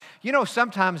You know,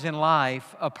 sometimes in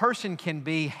life, a person can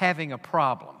be having a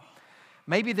problem.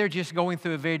 Maybe they're just going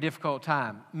through a very difficult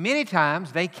time. Many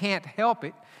times, they can't help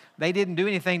it. They didn't do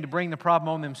anything to bring the problem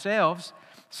on themselves.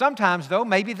 Sometimes, though,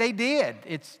 maybe they did.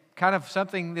 It's kind of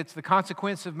something that's the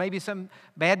consequence of maybe some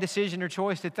bad decision or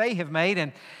choice that they have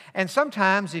made. And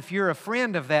sometimes, if you're a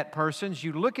friend of that person's,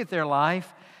 you look at their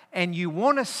life and you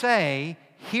want to say,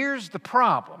 here's the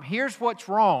problem, here's what's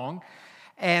wrong,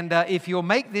 and if you'll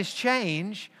make this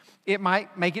change, it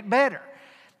might make it better.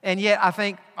 And yet, I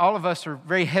think all of us are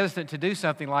very hesitant to do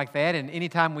something like that, and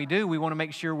anytime we do, we want to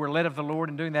make sure we're led of the Lord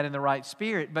and doing that in the right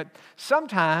spirit. But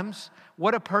sometimes,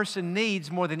 what a person needs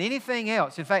more than anything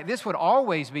else, in fact, this would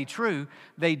always be true,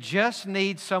 they just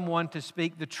need someone to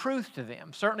speak the truth to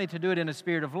them. Certainly to do it in a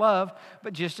spirit of love,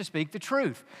 but just to speak the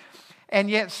truth. And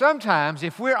yet, sometimes,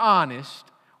 if we're honest,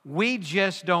 we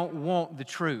just don't want the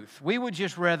truth. We would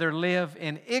just rather live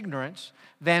in ignorance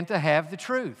than to have the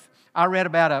truth. I read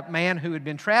about a man who had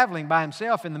been traveling by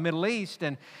himself in the Middle East,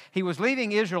 and he was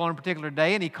leaving Israel on a particular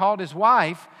day, and he called his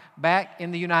wife back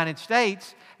in the United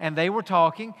States, and they were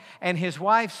talking, and his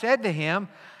wife said to him,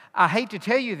 I hate to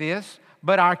tell you this,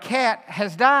 but our cat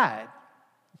has died.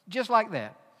 Just like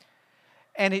that.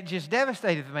 And it just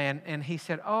devastated the man, and he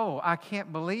said, oh, I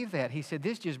can't believe that. He said,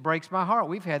 this just breaks my heart.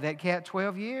 We've had that cat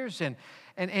 12 years.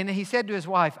 And he said to his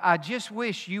wife, I just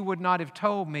wish you would not have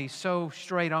told me so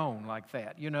straight on like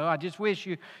that. You know, I just wish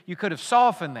you could have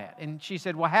softened that. And she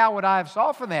said, well, how would I have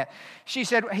softened that? He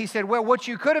said, well, what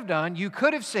you could have done, you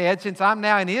could have said, since I'm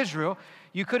now in Israel,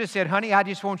 you could have said, honey, I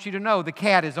just want you to know the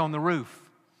cat is on the roof.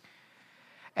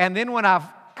 And then when I've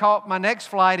caught my next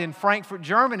flight in Frankfurt,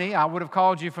 Germany, I would have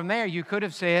called you from there. You could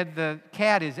have said the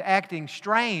cat is acting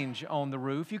strange on the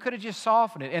roof. You could have just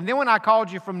softened it. And then when I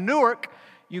called you from Newark,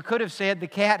 you could have said the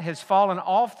cat has fallen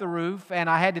off the roof and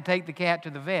I had to take the cat to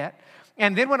the vet.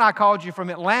 And then when I called you from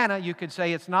Atlanta, you could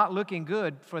say it's not looking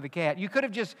good for the cat. You could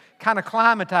have just kind of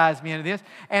climatized me into this.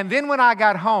 And then when I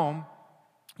got home,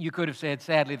 you could have said,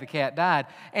 sadly, the cat died.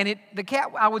 And the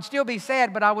cat, I would still be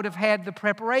sad, but I would have had the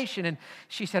preparation. And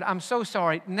she said, I'm so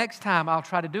sorry. Next time, I'll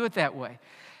try to do it that way.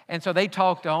 And so they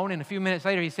talked on, and a few minutes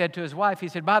later, he said to his wife, he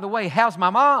said, by the way, how's my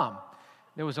mom?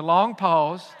 There was a long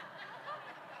pause.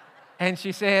 And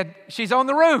she said, she's on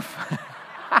the roof.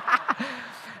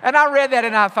 And I read that,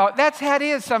 and I thought, that's how it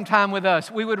is sometime with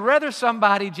us. We would rather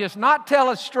somebody just not tell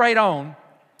us straight on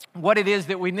what it is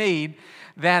that we need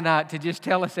than to just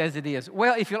tell us as it is.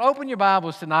 Well, if you'll open your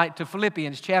Bibles tonight to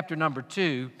Philippians chapter number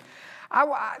 2,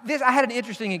 I had an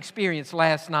interesting experience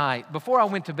last night. Before I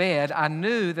went to bed, I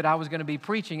knew that I was going to be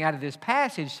preaching out of this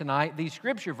passage tonight, these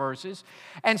scripture verses.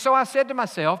 And so I said to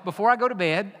myself, before I go to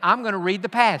bed, I'm going to read the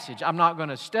passage. I'm not going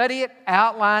to study it,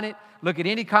 outline it, look at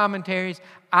any commentaries.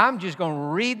 I'm just going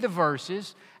to read the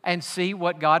verses and see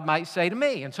what God might say to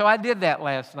me. And so I did that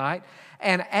last night.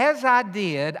 And as I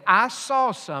did, I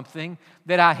saw something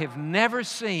that I have never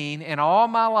seen in all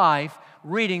my life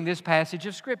reading this passage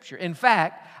of Scripture. In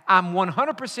fact, I'm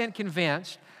 100%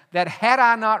 convinced that had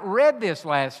I not read this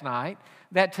last night,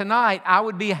 that tonight I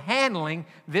would be handling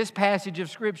this passage of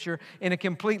Scripture in a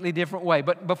completely different way.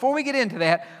 But before we get into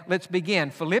that, let's begin.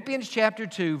 Philippians chapter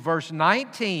 2, verse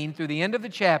 19 through the end of the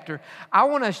chapter. I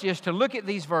want us just to look at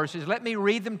these verses. Let me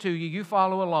read them to you. You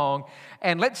follow along.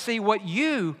 And let's see what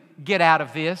you get out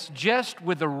of this just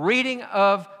with the reading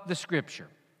of the Scripture.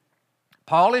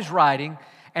 Paul is writing,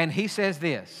 and he says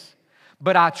this,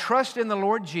 but I trust in the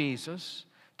Lord Jesus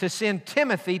to send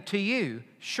Timothy to you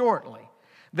shortly,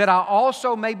 that I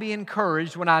also may be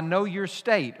encouraged when I know your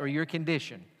state or your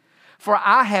condition. For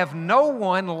I have no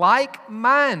one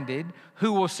like-minded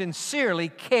who will sincerely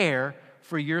care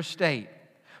for your state.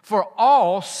 For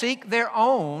all seek their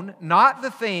own, not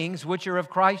the things which are of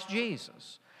Christ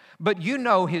Jesus. But you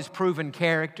know his proven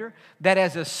character, that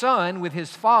as a son with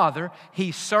his father,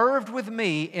 he served with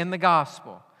me in the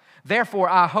gospel. Therefore,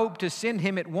 I hope to send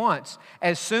him at once,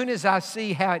 as soon as I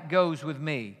see how it goes with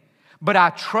me. But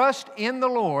I trust in the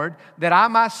Lord that I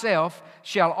myself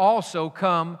shall also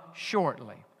come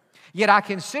shortly. Yet I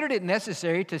considered it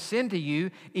necessary to send to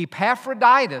you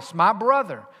Epaphroditus, my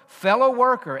brother, fellow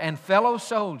worker and fellow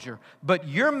soldier, but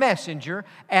your messenger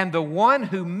and the one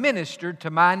who ministered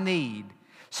to my need,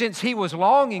 since he was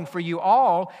longing for you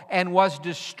all and was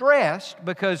distressed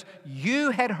because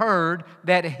you had heard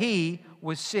that he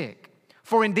was sick.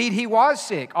 For indeed he was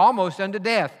sick, almost unto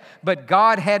death, but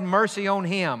God had mercy on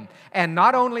him, and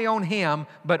not only on him,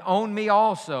 but on me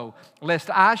also, lest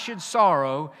I should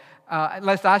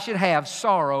have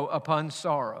sorrow upon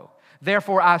sorrow.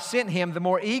 Therefore I sent him the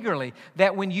more eagerly,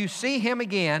 that when you see him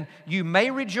again, you may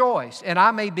rejoice, and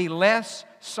I may be less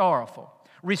sorrowful.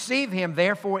 Receive him,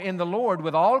 therefore, in the Lord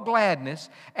with all gladness,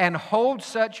 and hold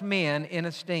such men in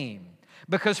esteem.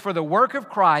 Because for the work of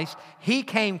Christ, he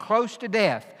came close to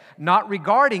death, not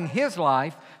regarding his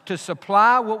life, to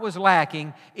supply what was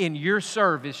lacking in your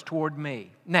service toward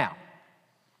me. Now,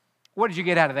 what did you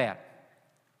get out of that?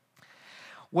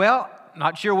 Well,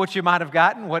 not sure what you might have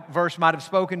gotten, what verse might have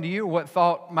spoken to you, or what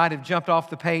thought might have jumped off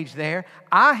the page there.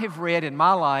 I have read in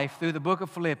my life through the book of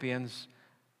Philippians,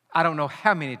 I don't know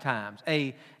how many times,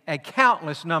 a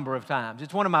countless number of times.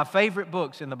 It's one of my favorite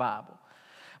books in the Bible.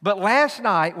 But last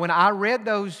night, when I read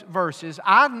those verses,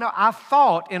 I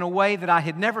thought in a way that I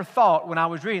had never thought when I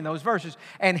was reading those verses.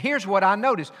 And here's what I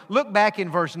noticed. Look back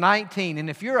in verse 19, and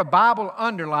if you're a Bible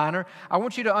underliner, I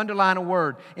want you to underline a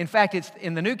word. In fact, it's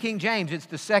in the New King James, it's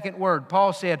the second word.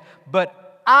 Paul said,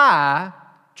 "But I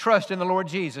trust in the Lord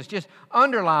Jesus." Just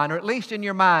underline, or at least in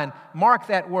your mind, mark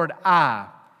that word "I."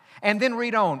 And then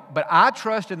read on. "But I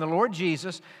trust in the Lord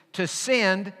Jesus to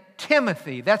send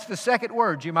Timothy." That's the second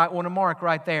word you might want to mark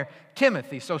right there.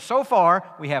 Timothy. So far,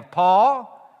 we have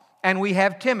Paul and we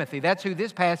have Timothy. That's who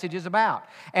this passage is about.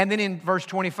 And then in verse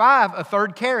 25, a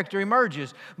third character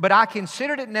emerges. "But I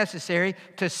considered it necessary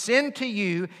to send to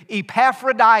you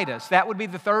Epaphroditus." That would be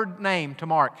the third name to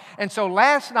mark. And so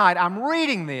last night, I'm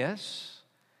reading this,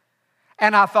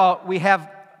 and I thought we have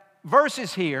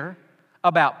verses here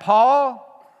about Paul,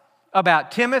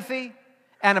 about Timothy,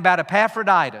 and about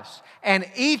Epaphroditus. And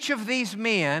each of these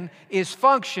men is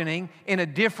functioning in a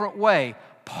different way.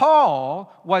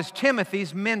 Paul was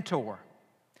Timothy's mentor.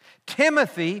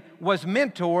 Timothy was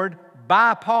mentored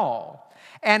by Paul.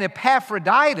 And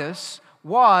Epaphroditus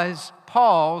was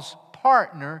Paul's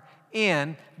partner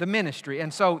in the ministry.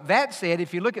 And so that said,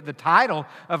 if you look at the title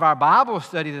of our Bible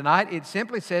study tonight, it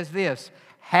simply says this: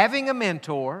 having a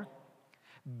mentor,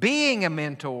 being a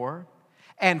mentor,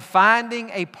 and finding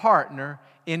a partner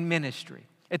in ministry.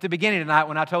 At the beginning tonight,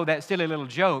 when I told that silly little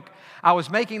joke, I was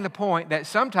making the point that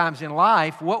sometimes in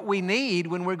life, what we need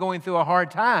when we're going through a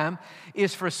hard time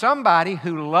is for somebody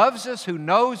who loves us, who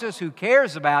knows us, who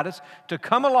cares about us, to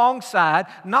come alongside,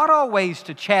 not always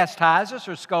to chastise us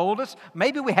or scold us.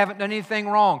 Maybe we haven't done anything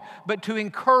wrong, but to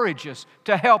encourage us,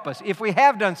 to help us. If we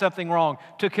have done something wrong,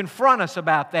 to confront us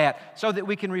about that so that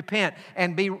we can repent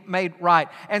and be made right.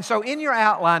 And so in your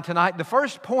outline tonight, the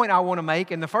first point I want to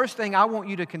make, and the first thing I want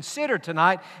you to consider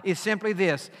tonight, is simply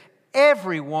this: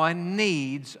 everyone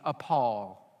needs a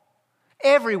Paul.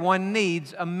 Everyone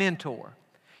needs a mentor.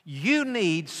 You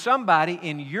need somebody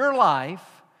in your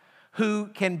life who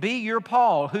can be your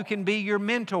Paul, who can be your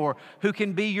mentor, who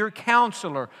can be your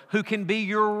counselor, who can be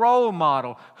your role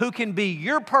model, who can be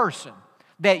your person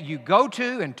that you go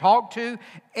to and talk to.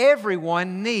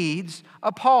 Everyone needs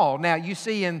a Paul. Now, you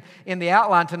see in the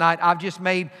outline tonight, I've just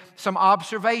made some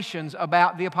observations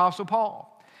about the Apostle Paul,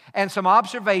 and some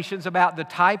observations about the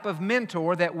type of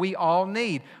mentor that we all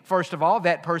need. First of all,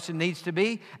 that person needs to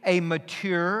be a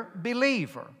mature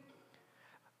believer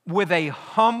with a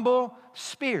humble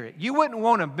spirit. You wouldn't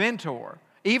want a mentor,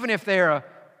 even if they're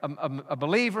a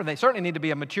believer. They certainly need to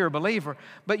be a mature believer,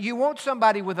 but you want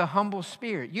somebody with a humble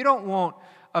spirit. You don't want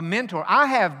a mentor. I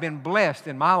have been blessed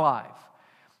in my life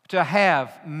to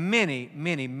have many,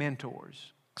 many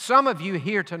mentors. Some of you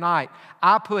here tonight,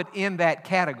 I put in that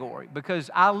category because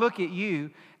I look at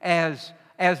you as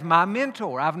my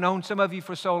mentor. I've known some of you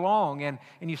for so long, and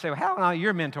you say, well, how am I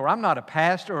your mentor? I'm not a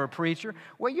pastor or a preacher.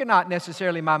 Well, you're not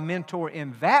necessarily my mentor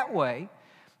in that way,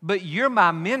 but you're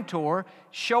my mentor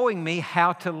showing me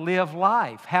how to live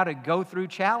life, how to go through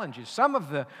challenges.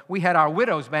 We had our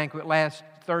widow's banquet last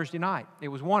Thursday night. It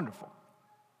was wonderful.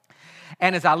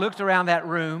 And as I looked around that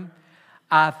room,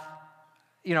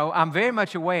 I'm very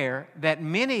much aware that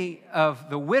many of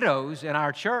the widows in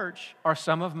our church are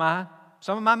some of my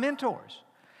mentors,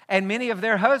 and many of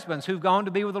their husbands who've gone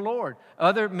to be with the Lord.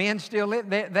 Other men still live.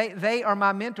 They are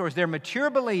my mentors. They're mature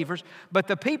believers, but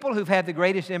the people who've had the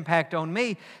greatest impact on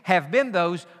me have been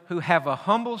those who have a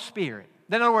humble spirit.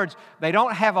 In other words, they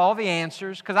don't have all the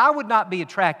answers, because I would not be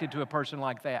attracted to a person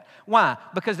like that. Why?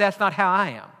 Because that's not how I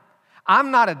am.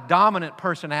 I'm not a dominant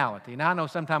personality. Now, I know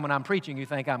sometimes when I'm preaching, you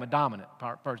think I'm a dominant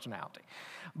personality.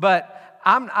 But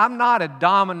I'm not a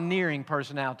domineering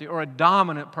personality or a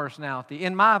dominant personality.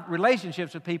 In my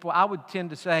relationships with people, I would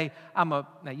tend to say now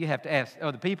you have to ask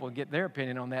other people and get their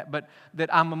opinion on that, but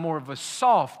that I'm more of a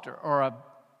softer or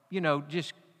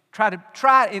just try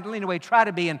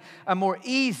to be a more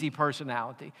easy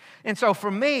personality. And so for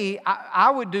me,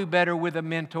 I would do better with a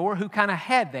mentor who kind of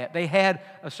had that. They had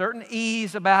a certain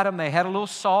ease about them. They had a little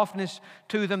softness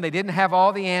to them. They didn't have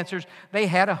all the answers. They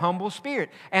had a humble spirit.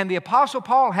 And the Apostle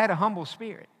Paul had a humble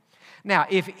spirit. Now,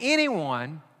 if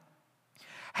anyone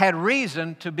had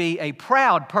reason to be a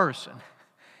proud person,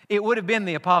 it would have been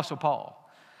the Apostle Paul.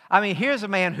 I mean, here's a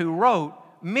man who wrote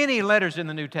many letters in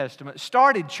the New Testament,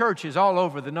 started churches all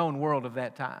over the known world of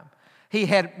that time. He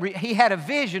had a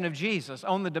vision of Jesus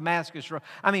on the Damascus Road.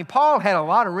 I mean, Paul had a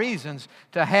lot of reasons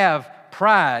to have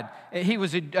pride. He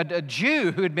was a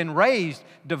Jew who had been raised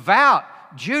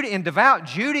in devout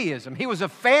Judaism. He was a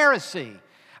Pharisee.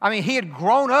 I mean, he had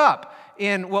grown up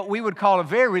in what we would call a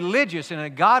very religious and a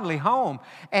godly home.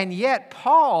 And yet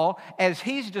Paul, as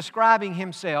he's describing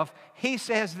himself, he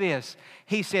says this.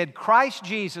 He said, Christ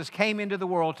Jesus came into the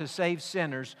world to save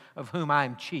sinners, of whom I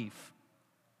am chief.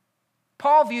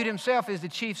 Paul viewed himself as the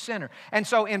chief sinner. And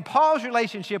so in Paul's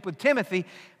relationship with Timothy,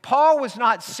 Paul was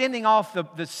not sending off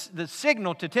the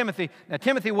signal to Timothy. Now,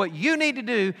 Timothy, what you need to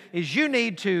do is you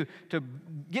need to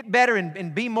get better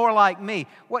and be more like me.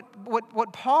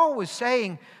 What Paul was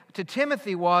saying to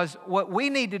Timothy was, what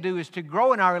we need to do is to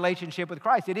grow in our relationship with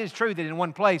Christ. It is true that in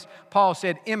one place Paul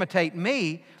said, imitate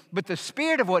me, but the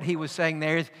spirit of what he was saying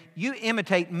there is, you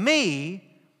imitate me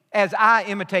as I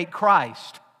imitate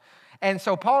Christ. And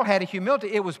so Paul had a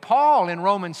humility. It was Paul in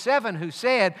Romans 7 who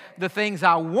said, the things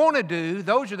I want to do,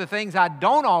 those are the things I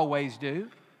don't always do.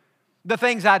 The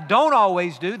things I don't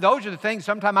always do, those are the things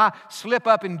sometimes I slip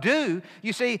up and do.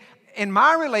 You see, in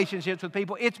my relationships with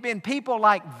people, it's been people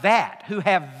like that who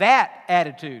have that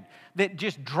attitude that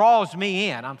just draws me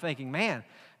in. I'm thinking, man,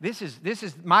 this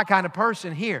is my kind of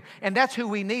person here. And that's who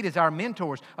we need as our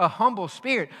mentors, a humble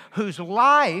spirit whose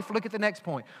life, look at the next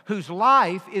point, whose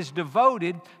life is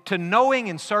devoted to knowing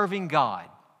and serving God.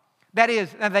 That is,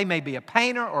 they may be a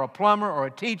painter or a plumber or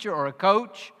a teacher or a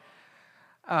coach.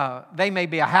 They may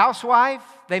be a housewife.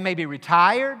 They may be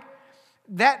retired.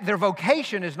 That their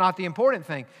vocation is not the important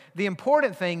thing. The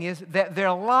important thing is that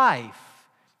their life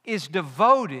is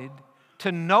devoted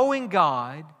to knowing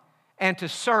God and to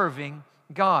serving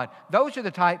God. Those are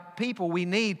the type of people we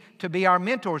need to be our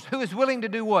mentors. Who is willing to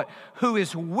do what? Who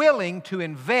is willing to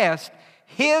invest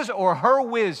his or her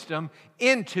wisdom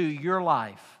into your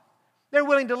life. They're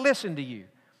willing to listen to you.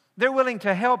 They're willing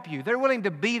to help you. They're willing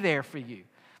to be there for you.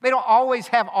 They don't always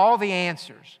have all the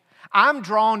answers. I'm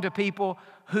drawn to people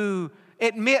who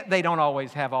admit they don't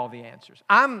always have all the answers.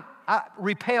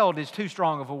 Repelled is too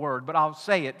strong of a word, but I'll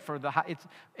say it for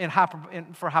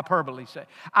hyperbole's sake.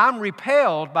 I'm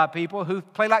repelled by people who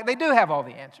play like they do have all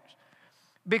the answers.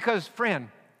 Because, friend,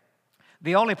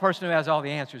 the only person who has all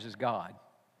the answers is God.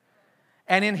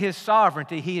 And in His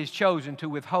sovereignty, He has chosen to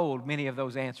withhold many of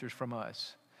those answers from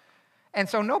us. And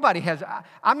so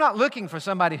I'm not looking for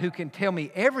somebody who can tell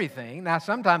me everything. Now,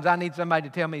 sometimes I need somebody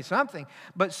to tell me something,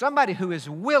 but somebody who is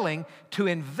willing to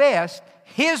invest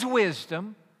his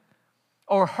wisdom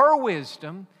or her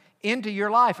wisdom into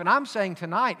your life. And I'm saying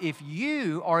tonight, if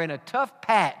you are in a tough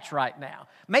patch right now,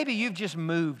 maybe you've just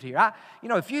moved here.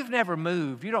 If you've never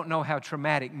moved, you don't know how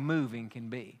traumatic moving can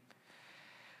be.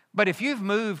 But if you've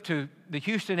moved to the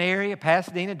Houston area,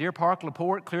 Pasadena, Deer Park,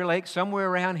 LaPorte, Clear Lake, somewhere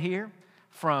around here,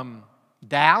 from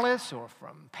Dallas or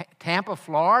from Tampa,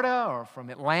 Florida, or from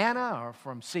Atlanta or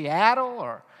from Seattle,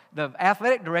 or the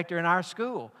athletic director in our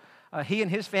school, he and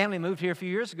his family moved here a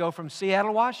few years ago from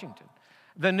Seattle, Washington.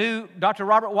 The new Dr.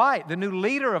 Robert White, the new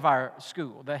leader of our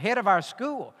school, the head of our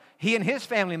school, he and his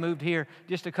family moved here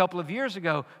just a couple of years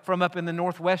ago from up in the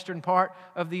northwestern part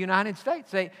of the United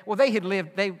States. Originally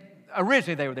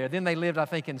they were there. Then they lived, I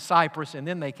think, in Cyprus, and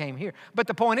then they came here. But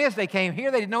the point is, they came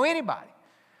here, they didn't know anybody.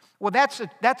 Well, that's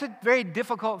a very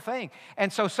difficult thing.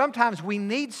 And so sometimes we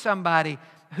need somebody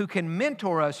who can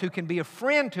mentor us, who can be a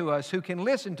friend to us, who can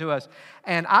listen to us.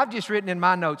 And I've just written in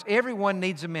my notes, everyone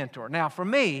needs a mentor. Now, for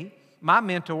me, my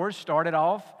mentors started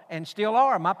off and still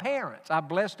are my parents. I'm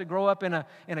blessed to grow up in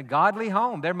a godly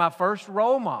home. They're my first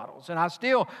role models, and I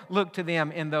still look to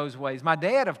them in those ways. My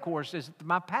dad, of course, is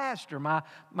my pastor, my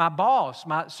boss,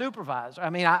 my supervisor. I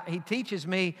mean, he teaches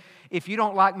me, if you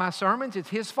don't like my sermons, it's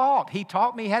his fault. He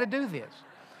taught me how to do this.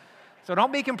 So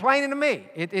don't be complaining to me.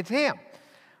 It's him.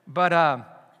 But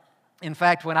in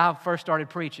fact, when I first started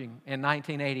preaching in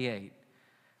 1988,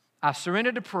 I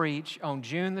surrendered to preach on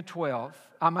June the 12th.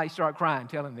 I might start crying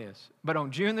telling this, but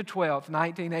on June the 12th,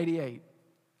 1988,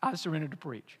 I surrendered to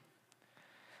preach.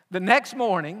 The next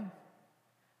morning,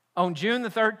 on June the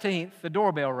 13th, the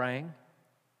doorbell rang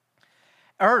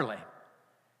early.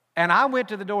 And I went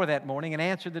to the door that morning and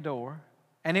answered the door,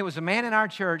 and it was a man in our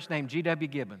church named G.W.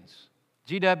 Gibbons.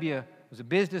 G.W. was a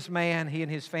businessman. He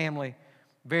and his family,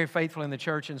 very faithful in the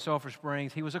church in Sulphur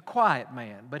Springs. He was a quiet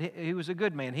man, but he was a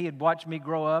good man. He had watched me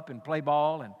grow up and play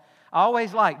ball, and I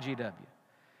always liked G.W.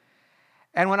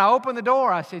 And when I opened the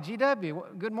door, I said, G.W.,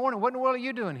 good morning. What in the world are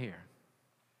you doing here?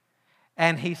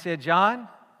 And he said, John,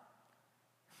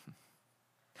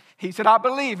 He said, I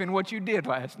believe in what you did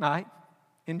last night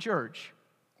in church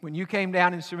when you came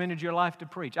down and surrendered your life to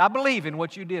preach. I believe in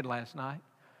what you did last night.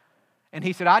 And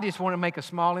he said, I just want to make a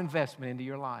small investment into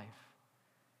your life.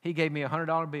 He gave me a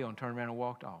 $100 bill and turned around and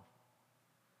walked off.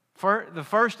 The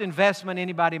first investment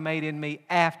anybody made in me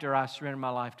after I surrendered my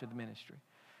life to the ministry.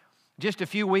 Just a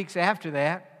few weeks after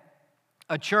that,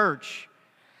 a church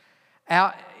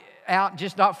out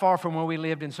just not far from where we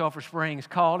lived in Sulphur Springs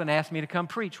called and asked me to come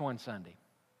preach one Sunday.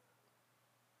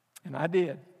 And I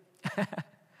did. I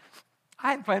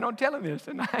hadn't planned on telling this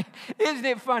tonight. Isn't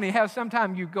it funny how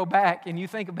sometimes you go back and you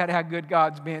think about how good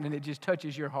God's been and it just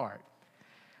touches your heart?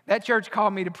 That church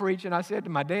called me to preach, and I said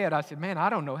to my dad, I said, man, I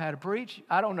don't know how to preach.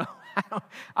 I don't know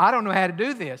how to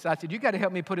do this. I said, you got to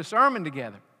help me put a sermon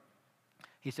together.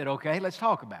 He said, okay, let's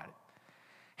talk about it.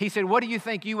 He said, what do you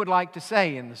think you would like to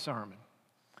say in the sermon?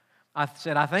 I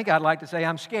said, I think I'd like to say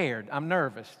I'm scared, I'm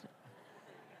nervous.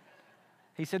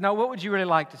 He said, no, what would you really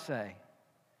like to say?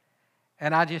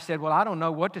 And I just said, well, I don't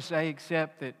know what to say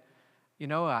except that,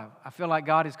 I feel like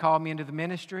God has called me into the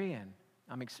ministry, and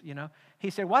He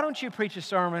said, why don't you preach a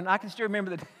sermon? I can still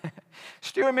remember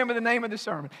the name of the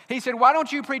sermon. He said, why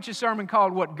don't you preach a sermon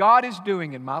called What God is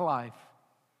Doing in My Life?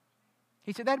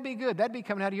 He said, that'd be good. That'd be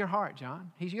coming out of your heart,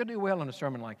 John. He said, you'll do well in a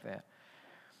sermon like that.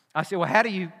 I said, well,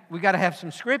 we got to have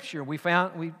some scripture. We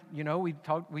found,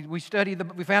 we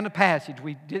studied, we found a passage.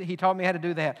 He taught me how to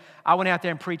do that. I went out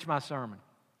there and preached my sermon.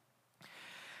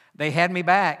 They had me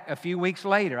back a few weeks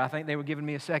later. I think they were giving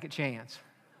me a second chance.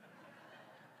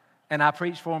 And I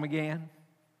preached for them again.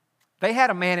 They had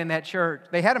a man in that church.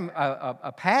 They had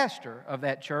a pastor of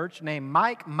that church named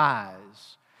Mike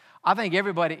Mize. I think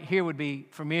everybody here would be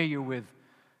familiar with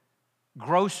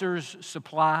Grocer's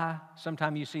Supply.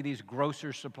 Sometimes you see these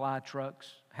Grocer's Supply trucks.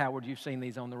 Howard, you've seen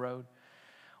these on the road.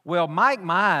 Well, Mike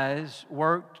Mize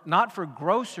worked not for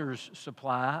Grocer's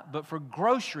Supply, but for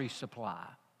Grocery Supply.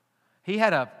 He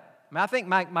had I think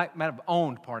Mike might have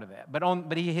owned part of that,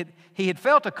 but he had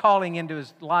felt a calling into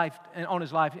his life,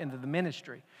 into the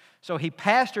ministry. So he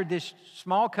pastored this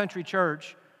small country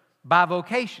church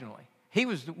bivocationally. He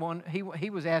was the one. He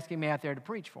was asking me out there to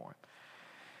preach for him,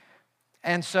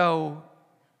 and so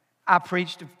I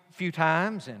preached a few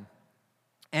times,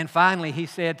 and finally he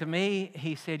said to me,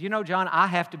 he said, John, I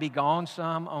have to be gone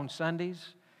some on Sundays.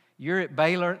 You're at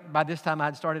Baylor. By this time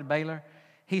I'd started Baylor.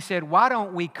 He said, why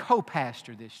don't we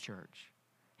co-pastor this church?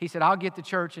 He said, I'll get the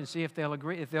church and see if they'll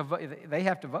agree, if they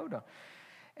have to vote on.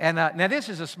 And now this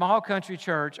is a small country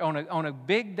church on a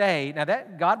big day. Now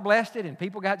that God blessed it and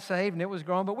people got saved and it was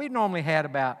growing, but we normally had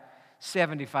about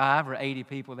 75 or 80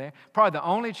 people there. Probably the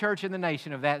only church in the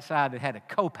nation of that side that had a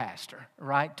co-pastor,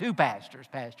 right? 2 pastors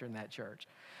pastoring that church.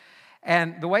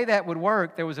 And the way that would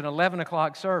work, there was an 11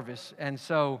 o'clock service. And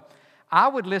so I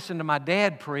would listen to my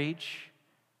dad preach.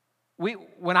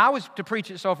 When I was to preach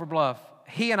at Sulphur Bluff,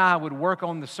 he and I would work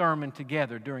on the sermon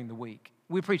together during the week.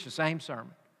 We preached the same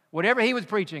sermon. Whatever he was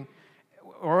preaching,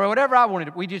 or whatever I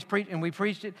wanted, we just preached, and we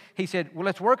preached it. He said, well,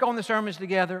 let's work on the sermons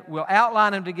together. We'll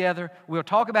outline them together. We'll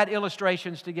talk about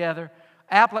illustrations together.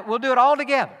 We'll do it all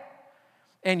together.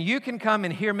 And you can come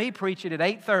and hear me preach it at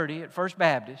 8:30 at First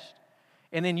Baptist,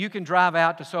 and then you can drive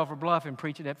out to Sulphur Bluff and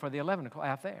preach it for the 11 o'clock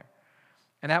out there.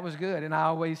 And that was good. And I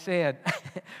always said,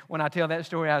 when I tell that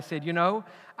story, I said,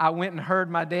 I went and heard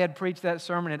my dad preach that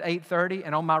sermon at 8:30,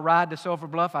 and on my ride to Sulphur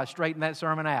Bluff, I straightened that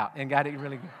sermon out and got it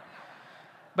really good.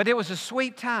 But it was a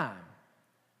sweet time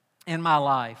in my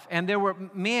life. And there were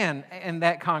men in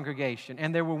that congregation,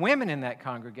 and there were women in that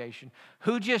congregation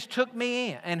who just took me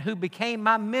in and who became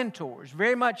my mentors,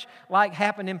 very much like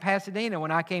happened in Pasadena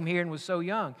when I came here and was so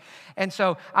young. And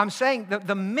so I'm saying that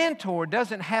the mentor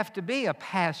doesn't have to be a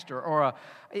pastor or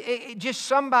just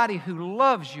somebody who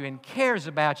loves you and cares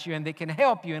about you and that can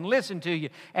help you and listen to you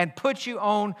and put you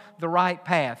on the right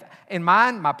path. In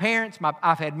mine, my parents,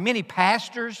 I've had many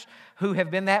pastors who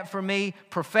have been that for me.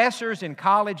 Professors in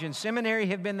college and seminary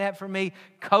have been that for me.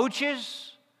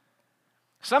 Coaches.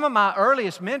 Some of my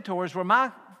earliest mentors were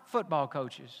my football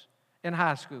coaches in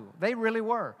high school. They really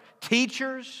were.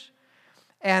 Teachers.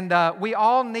 And we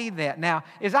all need that. Now,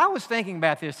 as I was thinking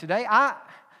about this today, I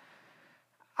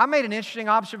made an interesting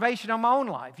observation on my own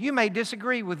life. You may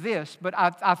disagree with this, but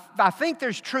I think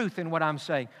there's truth in what I'm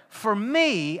saying. For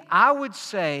me, I would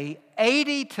say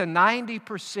 80 to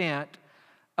 90%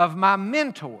 of my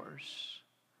mentors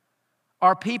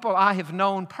are people I have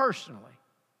known personally.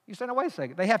 You say, no, wait a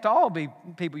second. They have to all be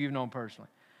people you've known personally.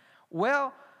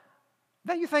 Well,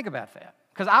 then you think about that.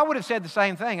 Because I would have said the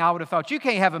same thing. I would have thought, you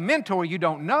can't have a mentor you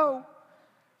don't know.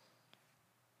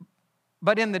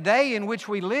 But in the day in which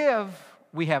we live,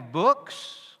 we have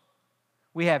books,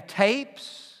 we have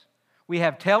tapes, We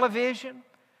have television.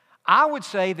 I would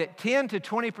say that 10 to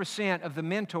 20% of the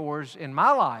mentors in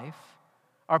my life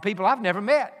are people I've never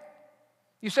met.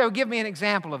 You say, well, give me an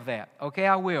example of that. Okay,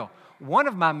 I will. One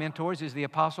of my mentors is the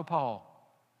Apostle Paul.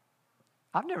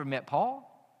 I've never met Paul,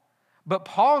 but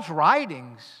Paul's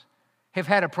writings have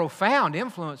had a profound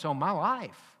influence on my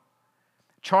life.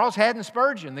 Charles Haddon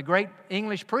Spurgeon, the great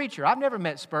English preacher. I've never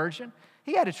met Spurgeon.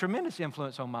 He had a tremendous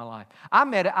influence on my life.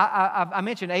 I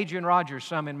mentioned Adrian Rogers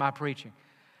some in my preaching.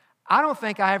 I don't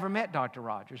think I ever met Dr.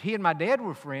 Rogers. He and my dad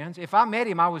were friends. If I met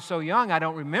him, I was so young, I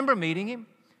don't remember meeting him.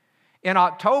 In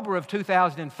October of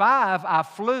 2005, I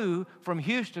flew from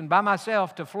Houston by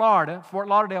myself to Florida, Fort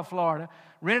Lauderdale, Florida,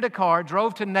 rented a car,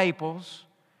 drove to Naples,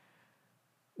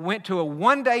 went to a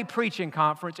one-day preaching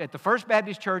conference at the First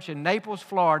Baptist Church in Naples,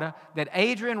 Florida, that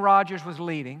Adrian Rogers was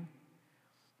leading.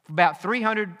 About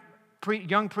 300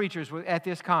 young preachers were at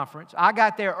this conference. I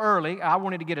got there early. I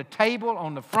wanted to get a table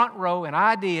on the front row, and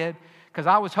I did, because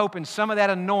I was hoping some of that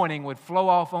anointing would flow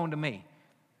off onto me.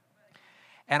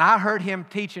 And I heard him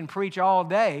teach and preach all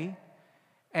day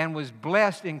and was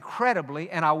blessed incredibly,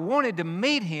 and I wanted to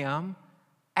meet him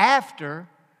after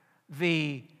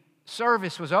the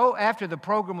service was after the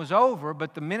program was over,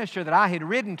 but the minister that I had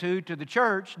ridden to the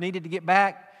church needed to get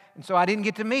back, and so I didn't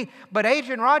get to meet. But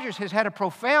Adrian Rogers has had a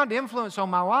profound influence on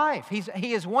my life.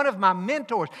 He is one of my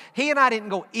mentors. He and I didn't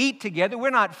go eat together. We're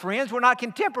not friends. We're not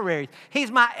contemporaries.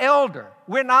 He's my elder.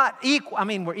 We're not equal. I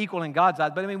mean, we're equal in God's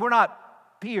eyes, but I mean, we're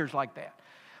not peers like that.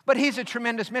 But he's a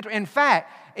tremendous mentor. In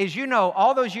fact, as you know,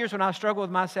 all those years when I struggled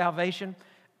with my salvation,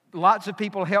 lots of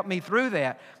people helped me through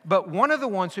that. But one of the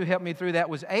ones who helped me through that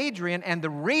was Adrian, and the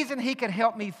reason he could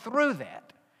help me through that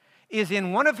is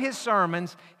in one of his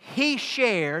sermons, he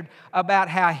shared about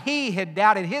how he had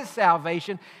doubted his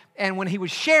salvation, and when he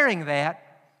was sharing that,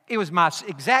 it was my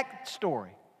exact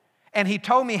story. And he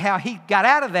told me how he got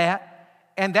out of that,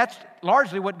 and that's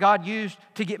largely what God used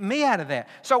to get me out of that.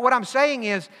 So what I'm saying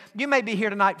is, you may be here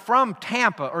tonight from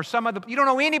Tampa or some other, you don't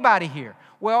know anybody here.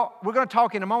 Well, we're going to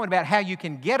talk in a moment about how you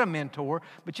can get a mentor,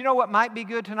 but you know what might be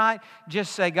good tonight?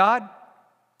 Just say, God,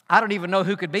 I don't even know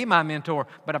who could be my mentor,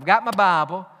 but I've got my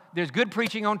Bible. There's good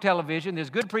preaching on television. There's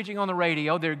good preaching on the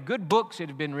radio. There are good books that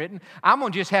have been written. I'm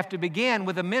going to just have to begin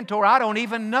with a mentor I don't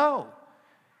even know,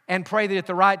 and pray that at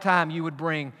the right time you would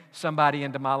bring somebody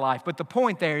into my life. But the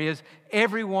point there is,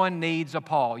 everyone needs a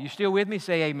Paul. You still with me?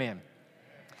 Say amen.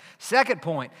 Second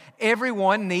point,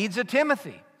 everyone needs a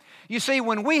Timothy. You see,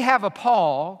 when we have a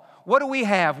Paul, what do we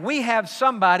have? We have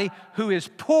somebody who is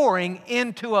pouring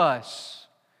into us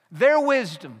their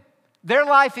wisdom, their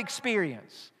life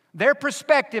experience, their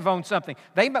perspective on something.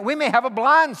 We may have a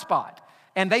blind spot,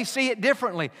 and they see it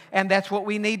differently, and that's what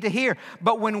we need to hear.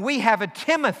 But when we have a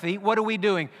Timothy, what are we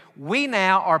doing? We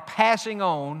now are passing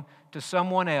on to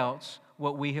someone else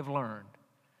what we have learned.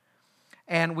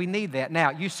 And we need that.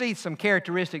 Now, you see some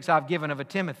characteristics I've given of a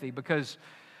Timothy, because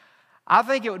I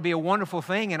think it would be a wonderful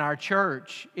thing in our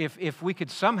church if we could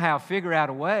somehow figure out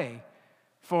a way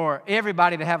for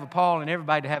everybody to have a Paul and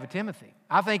everybody to have a Timothy.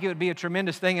 I think it would be a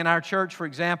tremendous thing in our church, for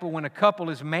example, when a couple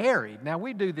is married. Now,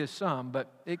 we do this some, but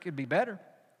it could be better.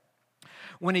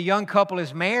 When a young couple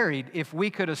is married, if we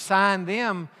could assign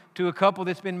them to a couple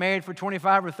that's been married for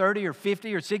 25 or 30 or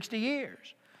 50 or 60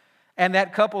 years. And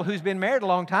that couple who's been married a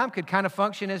long time could kind of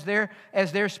function as their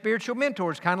spiritual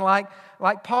mentors, kind of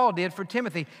like Paul did for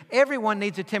Timothy. Everyone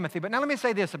needs a Timothy. But now let me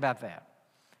say this about that.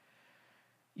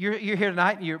 You're here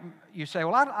tonight, and you say,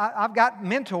 well, I've got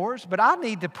mentors, but I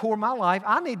need to pour my life.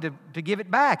 I need to give it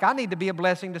back. I need to be a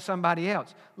blessing to somebody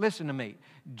else. Listen to me.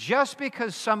 Just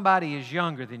because somebody is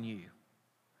younger than you,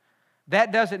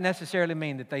 that doesn't necessarily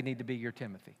mean that they need to be your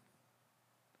Timothy.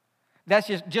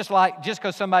 That's just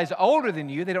because somebody's older than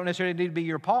you, they don't necessarily need to be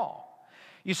your Paul.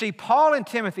 You see, Paul and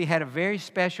Timothy had a very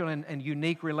special and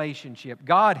unique relationship.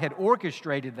 God had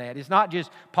orchestrated that. It's not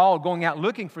just Paul going out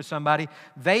looking for somebody.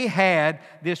 They had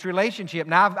this relationship.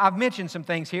 Now, I've mentioned some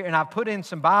things here, and I've put in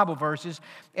some Bible verses,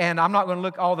 and I'm not going to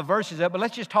look all the verses up, but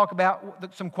let's just talk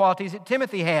about some qualities that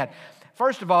Timothy had.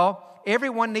 First of all,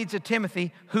 everyone needs a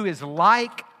Timothy who is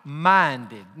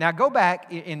like-minded. Now, go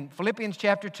back in Philippians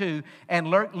chapter 2 and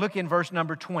look in verse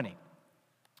number 20.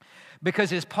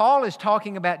 Because as Paul is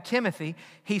talking about Timothy,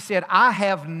 he said, I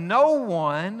have no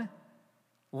one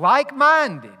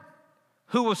like-minded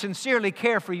who will sincerely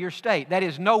care for your state. That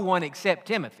is, no one except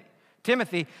Timothy.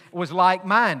 Timothy was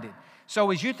like-minded. So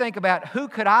as you think about who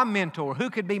could I mentor, who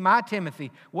could be my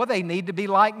Timothy, well, they need to be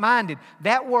like-minded.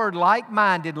 That word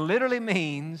like-minded literally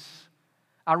means,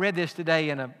 I read this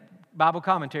today in a Bible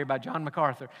commentary by John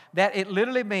MacArthur, that it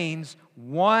literally means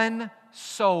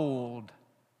one-souled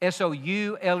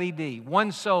S-O-U-L-E-D,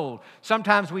 one soul.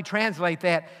 Sometimes we translate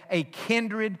that a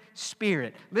kindred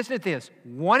spirit. Listen to this,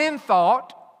 one in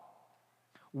thought,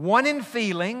 one in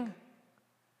feeling,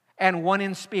 and one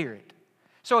in spirit.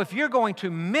 So if you're going to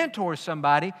mentor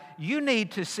somebody, you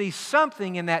need to see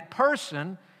something in that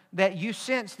person that you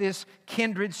sense this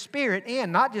kindred spirit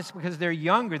in, not just because they're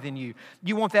younger than you.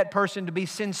 You want that person to be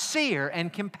sincere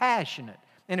and compassionate.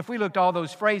 And if we looked all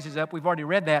those phrases up, we've already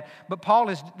read that, but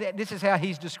this is how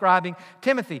he's describing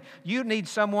Timothy. You need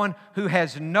someone who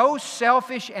has no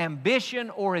selfish ambition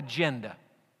or agenda.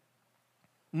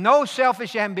 No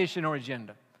selfish ambition or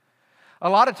agenda. A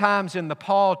lot of times in the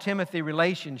Paul-Timothy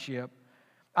relationship,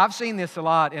 I've seen this a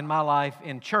lot in my life,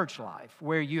 in church life,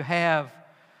 where you have,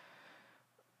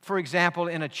 for example,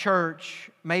 in a church,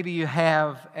 maybe you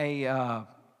have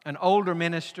an older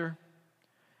minister,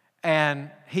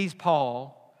 and he's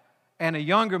Paul, and a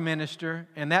younger minister,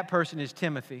 and that person is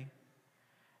Timothy.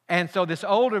 And so this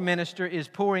older minister is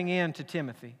pouring into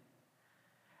Timothy.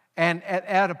 And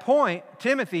at a point,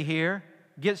 Timothy here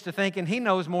gets to thinking he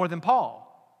knows more than Paul.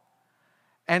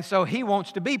 And so he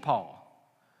wants to be Paul.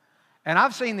 And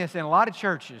I've seen this in a lot of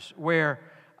churches where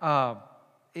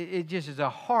it just is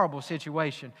a horrible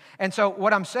situation. And so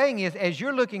what I'm saying is, as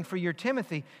you're looking for your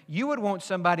Timothy, you would want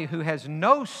somebody who has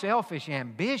no selfish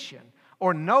ambition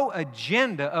or no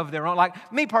agenda of their own. Like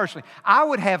me personally, I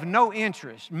would have no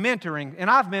interest mentoring,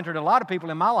 and I've mentored a lot of people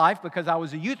in my life because I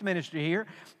was a youth minister here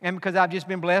and because I've just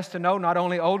been blessed to know not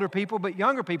only older people but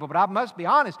younger people. But I must be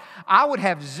honest, I would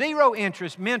have zero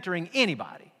interest mentoring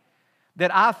anybody that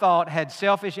I thought had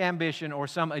selfish ambition or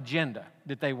some agenda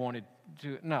that they wanted to.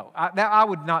 No, I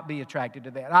would not be attracted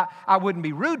to that. I wouldn't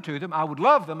be rude to them. I would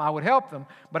love them. I would help them.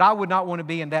 But I would not want to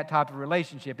be in that type of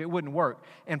relationship. It wouldn't work.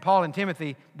 And Paul and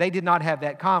Timothy, they did not have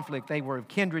that conflict. They were of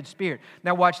kindred spirit.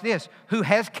 Now watch this. Who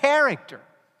has character?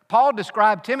 Paul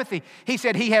described Timothy. He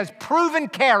said he has proven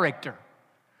character.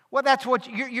 Well, that's what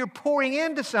you're pouring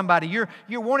into somebody. You're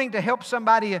wanting to help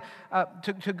somebody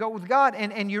to go with God.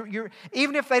 And you're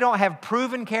even if they don't have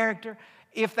proven character,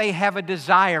 if they have a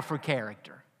desire for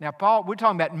character. Now, Paul, we're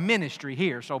talking about ministry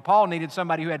here, so Paul needed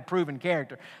somebody who had proven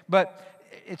character. But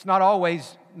it's not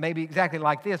always maybe exactly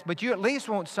like this, but you at least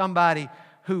want somebody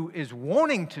who is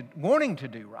wanting to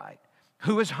do right,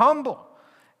 who is humble,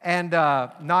 and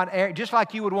just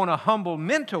like you would want a humble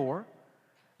mentor,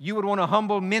 you would want a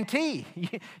humble mentee.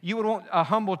 You would want a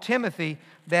humble Timothy,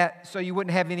 so you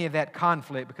wouldn't have any of that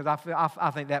conflict, because I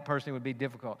think that person would be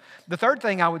difficult. The third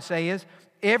thing I would say is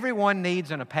everyone needs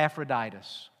an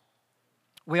Epaphroditus.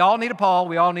 We all need a Paul,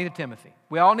 we all need a Timothy.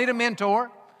 We all need a mentor,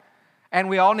 and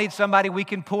we all need somebody we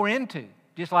can pour into.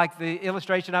 Just like the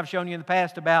illustration I've shown you in the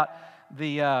past about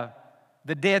the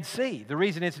Dead Sea. The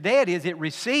reason it's dead is it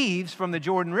receives from the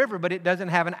Jordan River, but it doesn't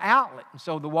have an outlet.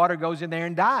 So the water goes in there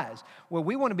and dies. Well,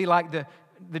 we want to be like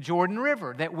the Jordan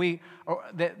River, or we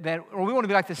want to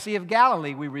be like the Sea of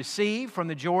Galilee. We receive from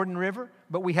the Jordan River,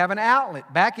 but we have an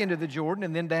outlet back into the Jordan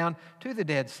and then down to the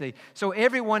Dead Sea. So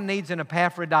everyone needs an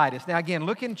Epaphroditus. Now again,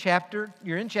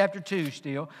 you're in chapter 2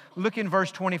 still. Look in verse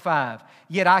 25.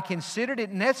 Yet I considered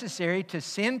it necessary to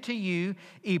send to you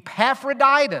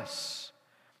Epaphroditus.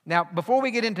 Now, before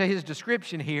we get into his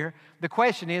description here, the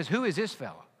question is, who is this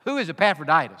fellow? Who is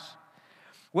Epaphroditus?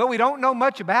 Well, we don't know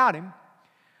much about him.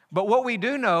 But what we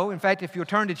do know, in fact, if you'll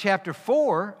turn to chapter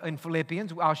 4 in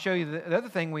Philippians, I'll show you the other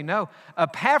thing we know.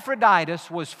 Epaphroditus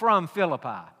was from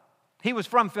Philippi. He was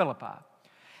from Philippi.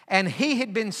 And he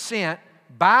had been sent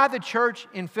by the church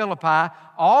in Philippi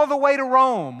all the way to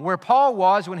Rome, where Paul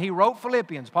was when he wrote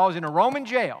Philippians. Paul was in a Roman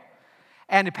jail.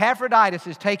 And Epaphroditus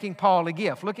is taking Paul a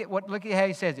gift. Look at how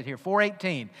he says it here,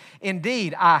 4:18.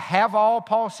 Indeed, I have all,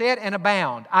 Paul said, and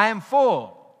abound. I am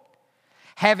full,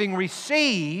 having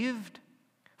received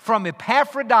from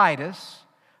Epaphroditus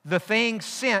the thing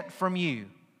sent from you,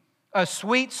 a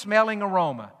sweet-smelling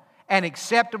aroma, an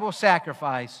acceptable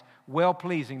sacrifice,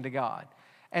 well-pleasing to God.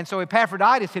 And so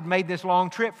Epaphroditus had made this long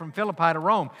trip from Philippi to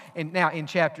Rome. And now in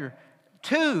chapter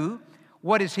 2,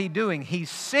 what is he doing?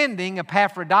 He's sending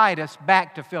Epaphroditus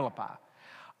back to Philippi.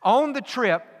 On the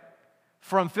trip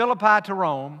from Philippi to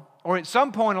Rome, or at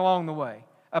some point along the way,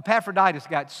 Epaphroditus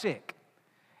got sick.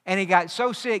 And he got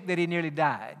so sick that he nearly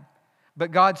died.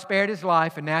 But God spared his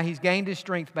life, and now he's gained his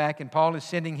strength back, and Paul is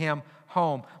sending him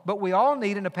home. But we all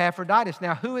need an Epaphroditus.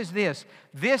 Now, who is this?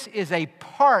 This is a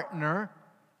partner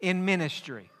in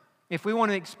ministry. If we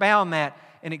want to expound that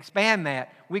and expand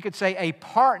that, we could say a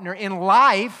partner in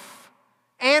life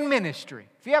and ministry.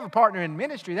 If you have a partner in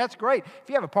ministry, that's great. If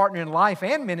you have a partner in life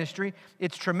and ministry,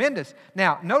 it's tremendous.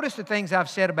 Now, notice the things I've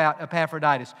said about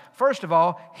Epaphroditus. First of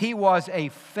all, he was a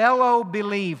fellow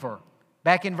believer.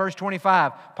 Back in verse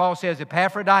 25, Paul says,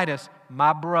 Epaphroditus,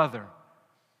 my brother.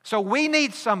 So we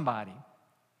need somebody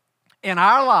in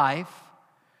our life,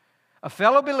 a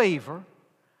fellow believer,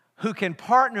 who can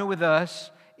partner with us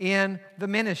in the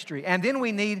ministry. And then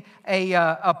we need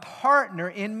a partner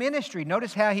in ministry.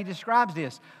 Notice how he describes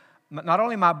this. Not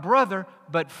only my brother,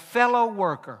 but fellow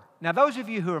worker. Now, those of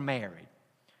you who are married,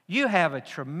 you have a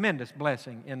tremendous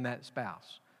blessing in that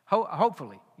spouse.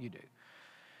 Hopefully you do.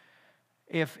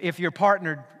 If you're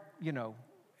partnered,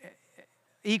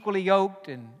 equally yoked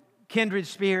and kindred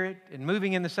spirit and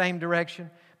moving in the same direction,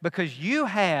 because you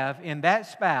have in that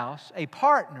spouse a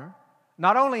partner,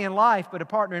 not only in life, but a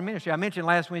partner in ministry. I mentioned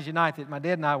last Wednesday night that my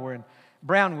dad and I were in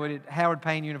Brownwood at Howard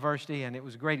Payne University, and it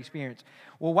was a great experience.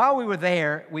 Well, while we were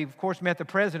there, we, of course, met the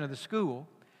president of the school,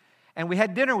 and we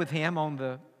had dinner with him on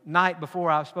the night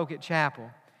before I spoke at chapel.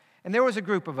 And there was a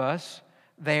group of us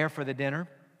there for the dinner,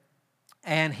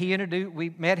 and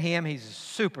we met him. He's a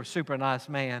super, super nice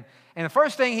man. And the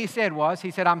first thing he said was,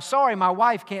 I'm sorry my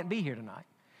wife can't be here tonight.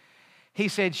 He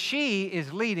said, she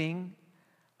is leading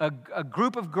a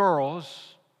group of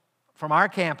girls from our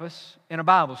campus in a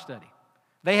Bible study.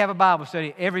 They have a Bible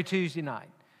study every Tuesday night.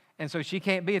 And so she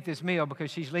can't be at this meal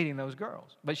because she's leading those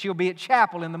girls. But she'll be at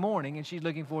chapel in the morning, and she's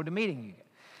looking forward to meeting you.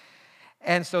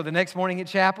 And so the next morning at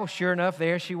chapel, sure enough,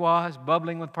 there she was,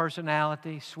 bubbling with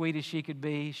personality, sweet as she could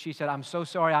be. She said, I'm so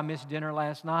sorry I missed dinner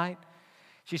last night.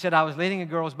 She said, I was leading a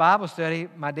girls' Bible study.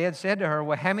 My dad said to her,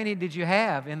 well, how many did you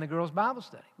have in the girls' Bible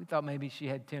study? We thought maybe she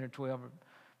had 10 or 12 or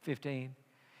 15.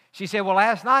 She said, well,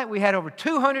 last night we had over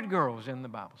 200 girls in the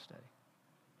Bible study.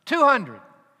 200.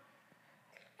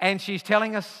 And she's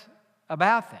telling us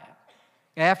about that.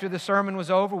 After the sermon was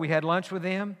over, we had lunch with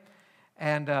them.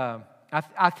 And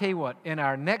I tell you what, in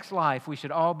our next life, we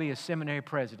should all be a seminary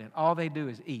president. All they do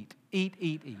is eat. Eat,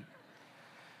 eat, eat.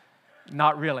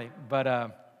 Not really,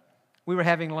 but we were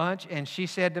having lunch, and she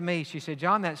said to me,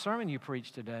 John, that sermon you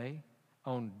preached today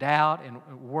on doubt and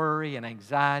worry and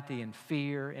anxiety and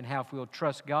fear and how if we'll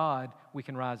trust God, we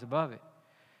can rise above it.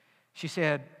 She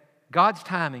said, God's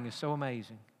timing is so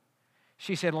amazing.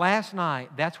 She said, last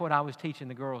night, that's what I was teaching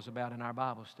the girls about in our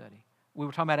Bible study. We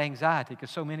were talking about anxiety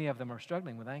because so many of them are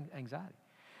struggling with anxiety.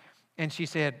 And she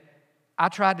said, I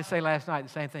tried to say last night the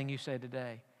same thing you said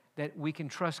today, that we can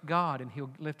trust God and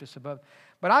He'll lift us above.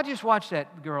 But I just watched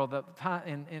that girl,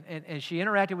 and she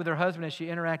interacted with her husband as she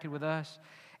interacted with us.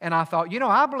 And I thought,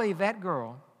 I believe that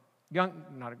girl,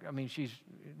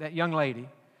 that young lady,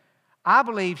 I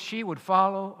believe she would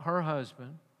follow her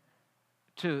husband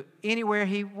to anywhere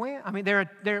he went. I mean,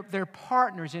 they're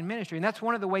partners in ministry. And that's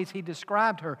one of the ways he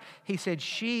described her. He said,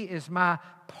 she is my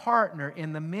partner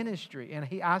in the ministry. And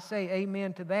I say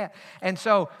amen to that. And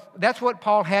so that's what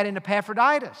Paul had in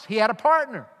Epaphroditus. He had a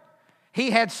partner. He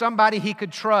had somebody he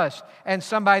could trust and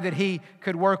somebody that he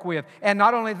could work with. And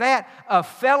not only that, a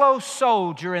fellow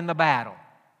soldier in the battle.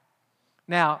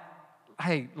 Now,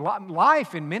 hey,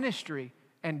 life in ministry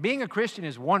and being a Christian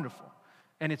is wonderful.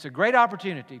 And it's a great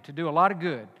opportunity to do a lot of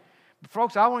good. But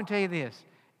folks, I want to tell you this.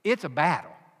 It's a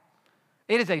battle.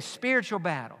 It is a spiritual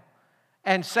battle.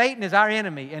 And Satan is our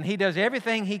enemy, and he does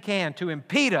everything he can to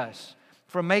impede us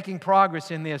from making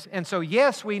progress in this. And so,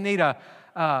 yes, we need a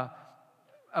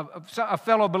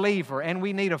fellow believer, and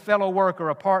we need a fellow worker,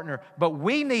 a partner, but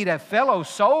we need a fellow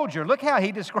soldier. Look how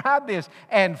he described this.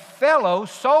 And fellow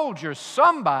soldier,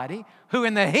 somebody who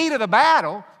in the heat of the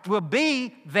battle will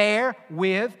be there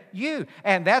with you.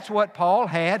 And that's what Paul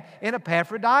had in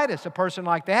Epaphroditus. A person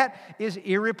like that is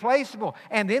irreplaceable.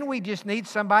 And then we just need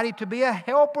somebody to be a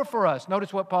helper for us.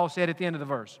 Notice what Paul said at the end of the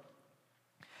verse.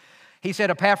 He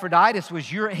said, Epaphroditus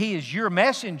he is your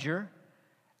messenger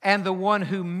and the one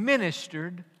who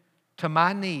ministered to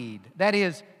my need. That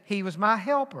is, he was my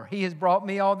helper. He has brought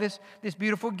me all this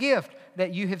beautiful gift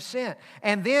that you have sent.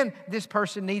 And then this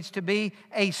person needs to be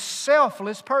a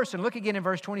selfless person. Look again in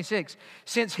verse 26.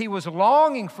 Since he was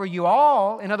longing for you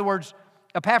all, in other words,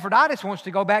 Epaphroditus wants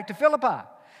to go back to Philippi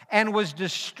and was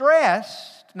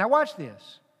distressed. Now watch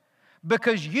this.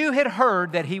 Because you had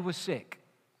heard that he was sick.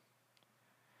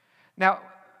 Now,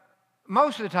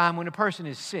 most of the time when a person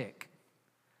is sick,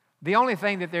 the only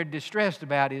thing that they're distressed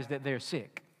about is that they're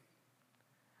sick.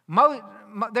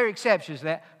 There are exceptions to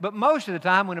that, but most of the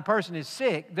time when a person is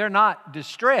sick, they're not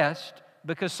distressed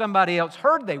because somebody else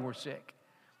heard they were sick.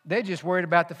 They're just worried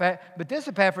about the fact. But this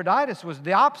Epaphroditus was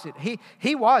the opposite.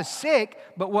 He was sick,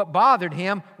 but what bothered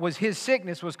him was his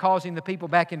sickness was causing the people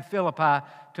back in Philippi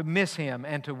to miss him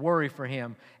and to worry for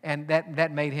him, and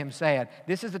that made him sad.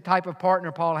 This is the type of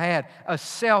partner Paul had, a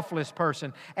selfless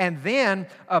person, and then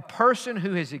a person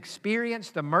who has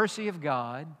experienced the mercy of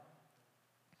God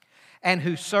and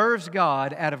who serves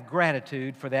God out of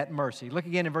gratitude for that mercy. Look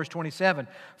again in verse 27.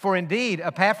 For indeed,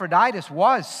 Epaphroditus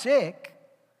was sick,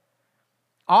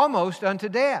 almost unto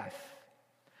death.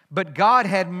 But God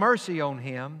had mercy on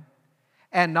him,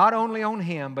 and not only on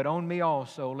him, but on me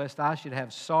also, lest I should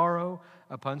have sorrow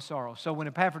upon sorrow. So when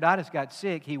Epaphroditus got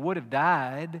sick, he would have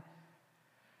died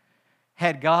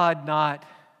had God not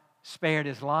spared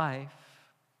his life.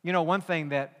 You know, one thing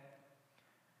that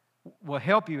will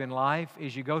help you in life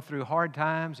is you go through hard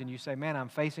times and you say, man, I'm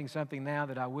facing something now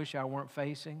that I wish I weren't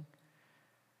facing.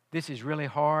 This is really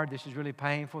hard. This is really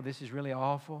painful. This is really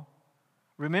awful.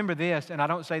 Remember this, and I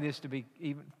don't say this to be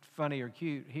even funny or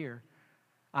cute here.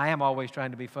 I am always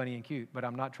trying to be funny and cute, but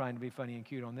I'm not trying to be funny and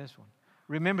cute on this one.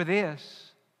 Remember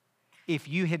this, if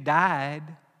you had died,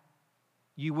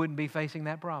 you wouldn't be facing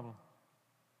that problem.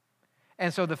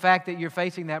 And so the fact that you're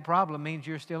facing that problem means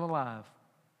you're still alive.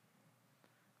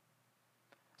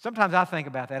 Sometimes I think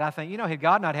about that. I think, had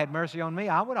God not had mercy on me,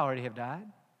 I would already have died.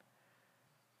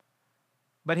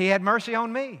 But He had mercy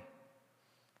on me.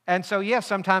 And so, yes,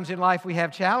 sometimes in life we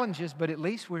have challenges, but at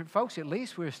least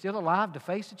we're still alive to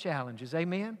face the challenges.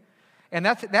 Amen? And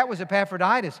that was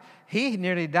Epaphroditus. He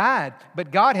nearly died,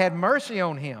 but God had mercy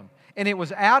on him. And it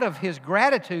was out of his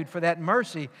gratitude for that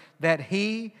mercy that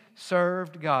he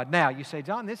served God. Now, you say,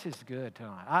 John, this is good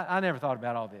tonight. I never thought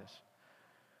about all this.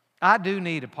 I do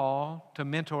need a Paul to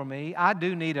mentor me. I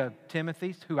do need a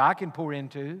Timothy who I can pour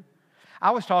into.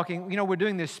 I was talking, we're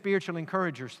doing this spiritual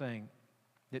encouragers thing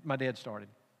that my dad started.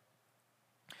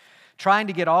 Trying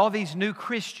to get all these new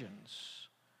Christians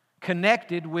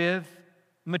connected with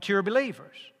mature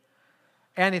believers.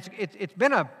 And it's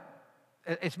been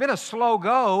a slow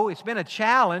go, it's been a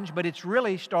challenge, but it's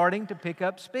really starting to pick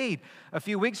up speed. A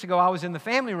few weeks ago, I was in the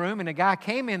family room, and a guy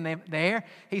came in there.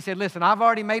 He said, listen, I've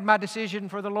already made my decision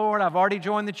for the Lord. I've already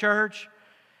joined the church.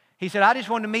 He said, I just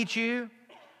wanted to meet you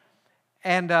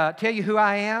and tell you who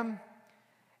I am.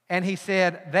 And he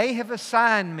said, they have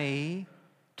assigned me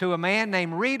to a man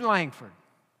named Reed Langford.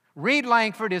 Reed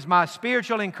Langford is my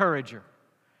spiritual encourager.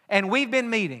 And we've been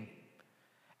meeting.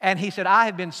 And he said, I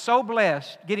have been so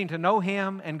blessed getting to know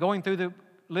him and going through the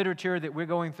literature that we're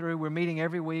going through. We're meeting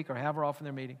every week or however often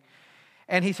they're meeting.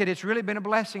 And he said, it's really been a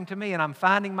blessing to me, and I'm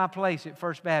finding my place at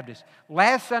First Baptist.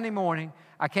 Last Sunday morning,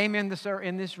 I came in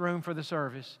this room for the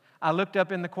service. I looked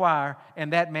up in the choir,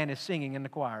 and that man is singing in the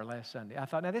choir last Sunday. I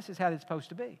thought, now this is how it's supposed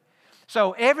to be.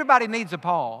 So everybody needs a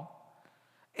Paul.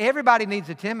 Everybody needs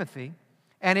a Timothy.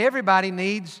 And everybody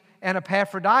needs an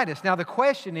Epaphroditus. Now the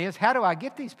question is, how do I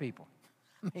get these people?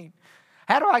 I mean,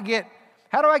 how do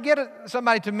I get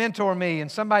somebody to mentor me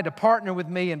and somebody to partner with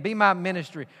me and be my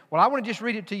ministry? Well, I want to just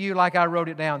read it to you like I wrote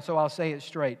it down, so I'll say it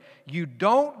straight. You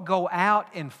don't go out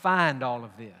and find all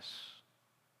of this.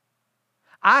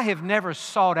 I have never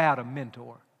sought out a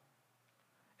mentor.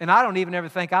 And I don't even ever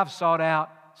think I've sought out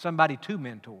somebody to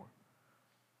mentor.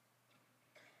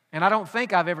 And I don't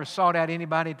think I've ever sought out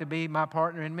anybody to be my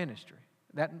partner in ministry.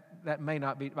 That may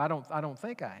not be, I don't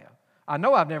think I have. I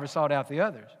know I've never sought out the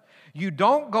others. You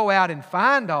don't go out and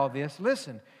find all this.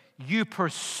 Listen, you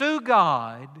pursue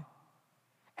God,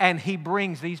 and He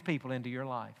brings these people into your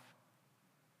life.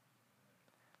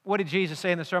 What did Jesus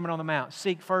say in the Sermon on the Mount?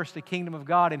 Seek first the kingdom of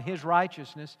God and His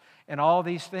righteousness, and all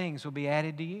these things will be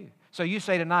added to you. So you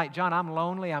say tonight, John, I'm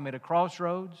lonely, I'm at a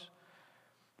crossroads.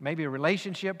 Maybe a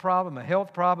relationship problem, a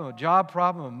health problem, a job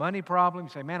problem, a money problem. You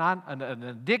say, man, an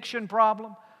addiction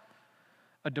problem,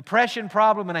 a depression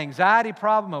problem, an anxiety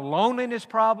problem, a loneliness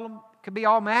problem. It could be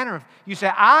all manner of. You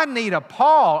say, I need a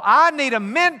Paul. I need a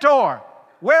mentor.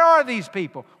 Where are these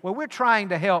people? Well, we're trying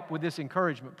to help with this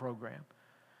encouragement program.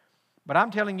 But I'm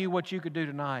telling you what you could do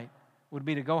tonight would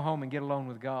be to go home and get alone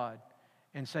with God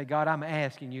and say, God, I'm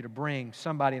asking you to bring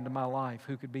somebody into my life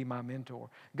who could be my mentor.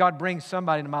 God, bring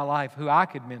somebody into my life who I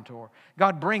could mentor.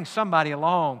 God, bring somebody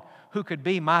along who could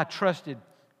be my trusted,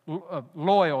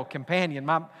 loyal companion,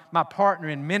 my partner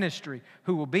in ministry,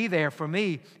 who will be there for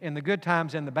me in the good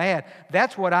times and the bad.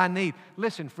 That's what I need.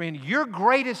 Listen, friend, your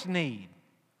greatest need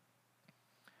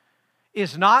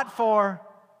is not for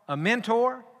a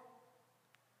mentor.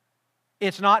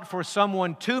 It's not for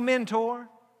someone to mentor.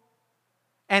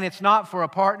 And it's not for a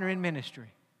partner in ministry.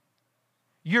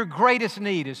 Your greatest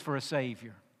need is for a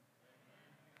Savior.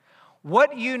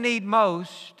 What you need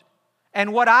most,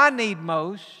 and what I need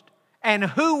most, and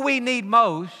who we need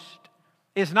most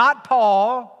is not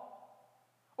Paul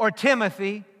or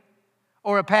Timothy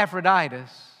or Epaphroditus.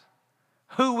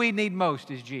 Who we need most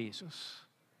is Jesus.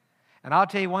 And I'll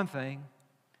tell you one thing,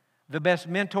 the best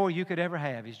mentor you could ever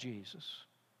have is Jesus.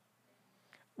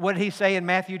 What did He say in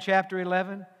Matthew chapter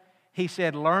 11? He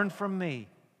said, learn from me.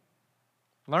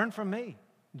 Learn from me.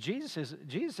 Jesus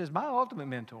is my ultimate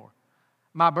mentor.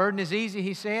 My burden is easy,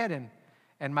 he said,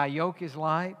 and my yoke is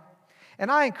light.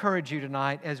 And I encourage you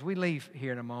tonight, as we leave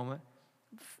here in a moment,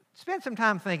 spend some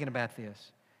time thinking about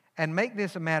this and make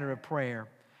this a matter of prayer.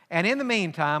 And in the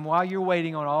meantime, while you're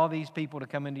waiting on all these people to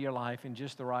come into your life in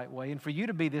just the right way, and for you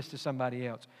to be this to somebody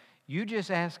else, you just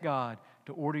ask God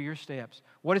to order your steps.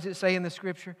 What does it say in the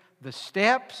Scripture? The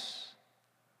steps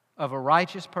of a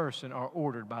righteous person are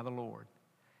ordered by the Lord.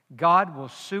 God will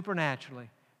supernaturally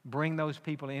bring those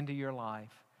people into your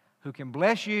life who can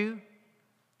bless you,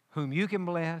 whom you can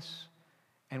bless,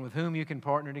 and with whom you can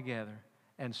partner together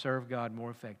and serve God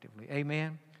more effectively.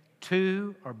 Amen?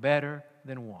 Two are better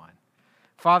than one.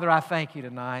 Father, I thank you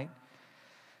tonight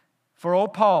for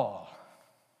old Paul,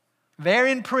 there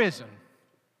in prison,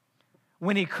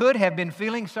 when he could have been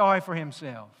feeling sorry for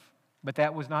himself, but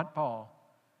that was not Paul.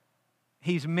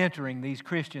 He's mentoring these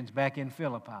Christians back in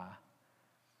Philippi.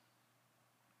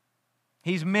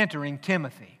 He's mentoring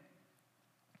Timothy.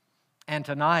 And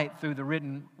tonight, through the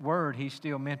written word, he's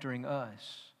still mentoring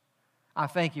us. I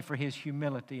thank you for his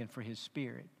humility and for his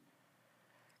spirit.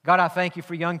 God, I thank you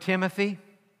for young Timothy.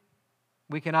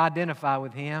 We can identify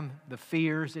with him, the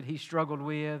fears that he struggled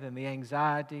with and the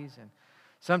anxieties. And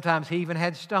sometimes he even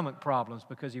had stomach problems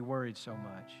because he worried so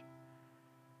much.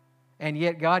 And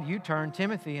yet, God, you turned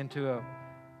Timothy into a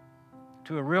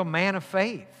real man of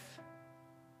faith.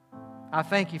 I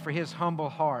thank you for his humble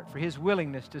heart, for his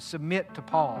willingness to submit to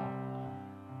Paul.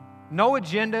 No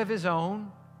agenda of his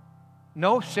own,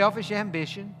 no selfish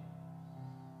ambition,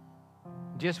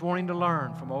 just wanting to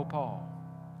learn from old Paul.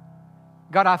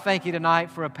 God, I thank you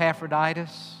tonight for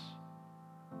Epaphroditus,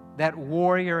 that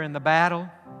warrior in the battle,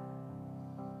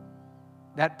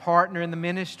 that partner in the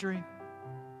ministry,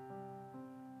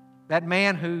 that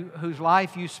man whose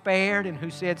life you spared and who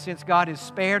said, since God has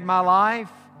spared my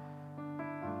life,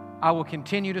 I will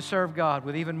continue to serve God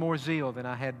with even more zeal than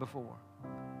I had before.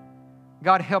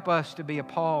 God, help us to be a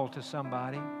Paul to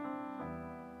somebody.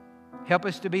 Help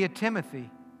us to be a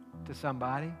Timothy to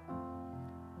somebody.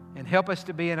 And help us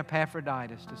to be an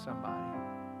Epaphroditus to somebody.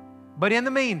 But in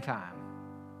the meantime,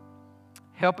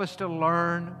 help us to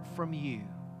learn from you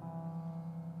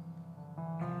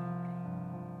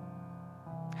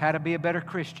how to be a better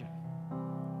Christian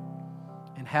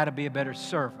and how to be a better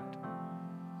servant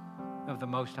of the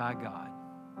Most High God.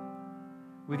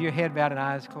 With your head bowed and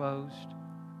eyes closed,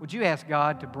 would you ask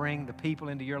God to bring the people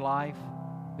into your life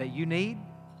that you need?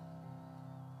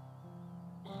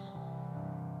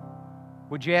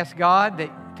 Would you ask God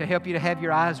to help you to have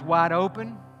your eyes wide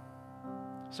open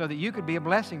so that you could be a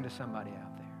blessing to somebody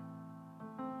out there?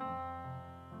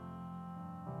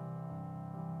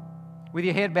 With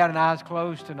your head bowed and eyes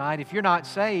closed tonight, if you're not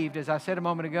saved, as I said a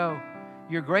moment ago,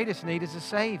 your greatest need is a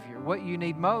Savior. What you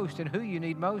need most and who you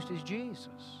need most is Jesus.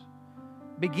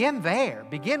 Begin there.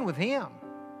 Begin with Him.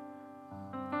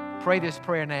 Pray this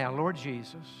prayer now. Lord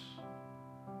Jesus,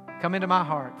 come into my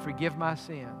heart, forgive my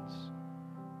sins,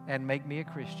 and make me a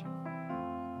Christian.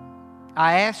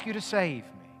 I ask you to save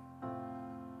me.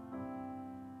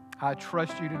 I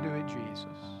trust you to do it, Jesus.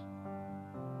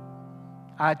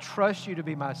 I trust you to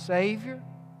be my Savior,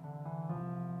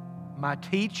 my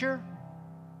teacher,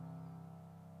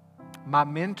 my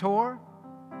mentor.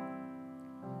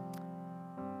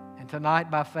 And tonight,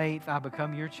 by faith, I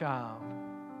become your child.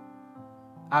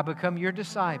 I become your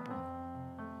disciple.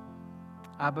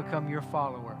 I become your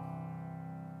follower.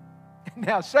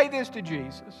 Now say this to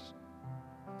Jesus.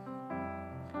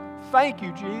 Thank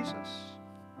you, Jesus,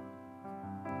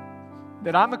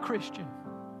 that I'm a Christian.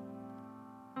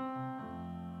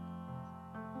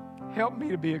 Help me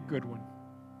to be a good one.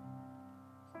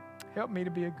 Help me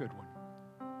to be a good one.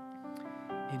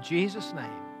 In Jesus'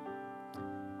 name.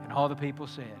 And all the people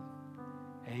said,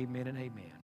 amen and amen.